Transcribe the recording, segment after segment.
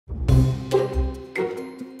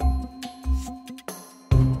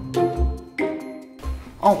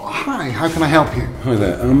Oh, hi, how can I help you? Hi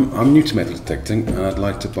there, I'm new to metal detecting and I'd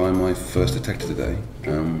like to buy my first detector today.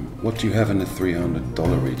 What do you have in the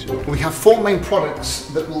 $300 region? We have 4 main products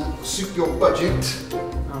that will suit your budget.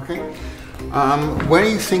 Okay. Where are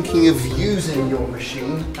you thinking of using your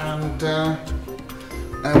machine, and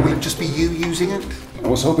will it just be you using it? I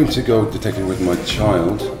was hoping to go detecting with my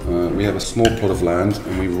child. We have a small plot of land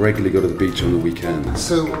and we regularly go to the beach on the weekend.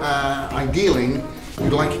 So, ideally,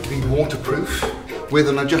 you'd like it to be waterproof, with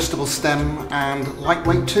an adjustable stem and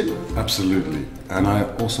lightweight too? Absolutely. And I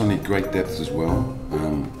also need great depth as well.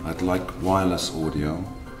 I'd like wireless audio,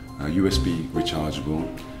 USB rechargeable,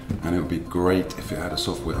 and it would be great if it had a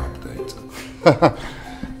software update.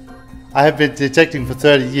 I have been detecting for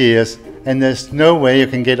 30 years, and there's no way you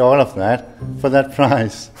can get all of that for that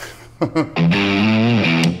price.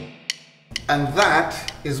 And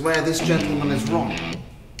that is where this gentleman is wrong,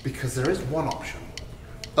 because there is one option.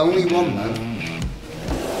 Only one though.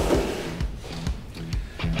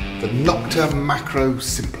 The Nokta Macro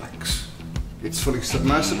Simplex. It's fully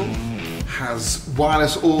submersible, has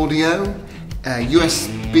wireless audio,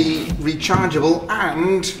 USB rechargeable,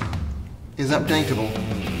 and is updatable.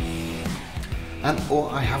 And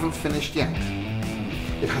I haven't finished yet.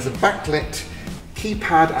 It has a backlit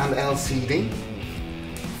keypad and LCD,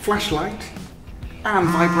 flashlight, and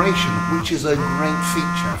vibration, which is a great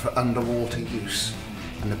feature for underwater use.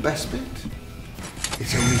 And the best bit?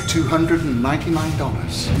 It's only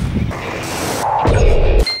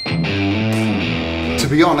 $299. To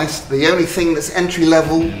be honest, the only thing that's entry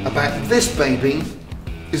level about this baby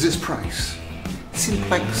is its price.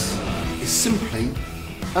 Simplex is simply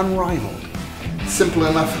unrivaled. Simple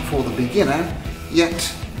enough for the beginner,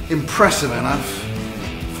 yet impressive enough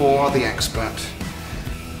for the expert.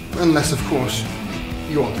 Unless, of course,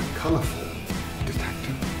 you're the colourful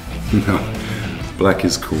detector. No, black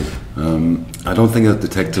is cool. I don't think a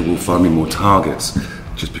detector will find me more targets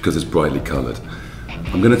just because it's brightly coloured.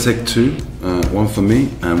 I'm going to take 2, one for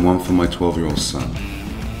me and one for my 12-year-old son.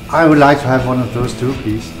 I would like to have one of those too,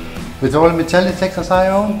 please. With all the metal detectors I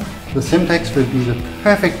own, the Simplex will be the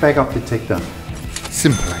perfect backup detector.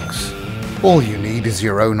 Simplex. All you need is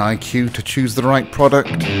your own IQ to choose the right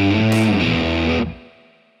product.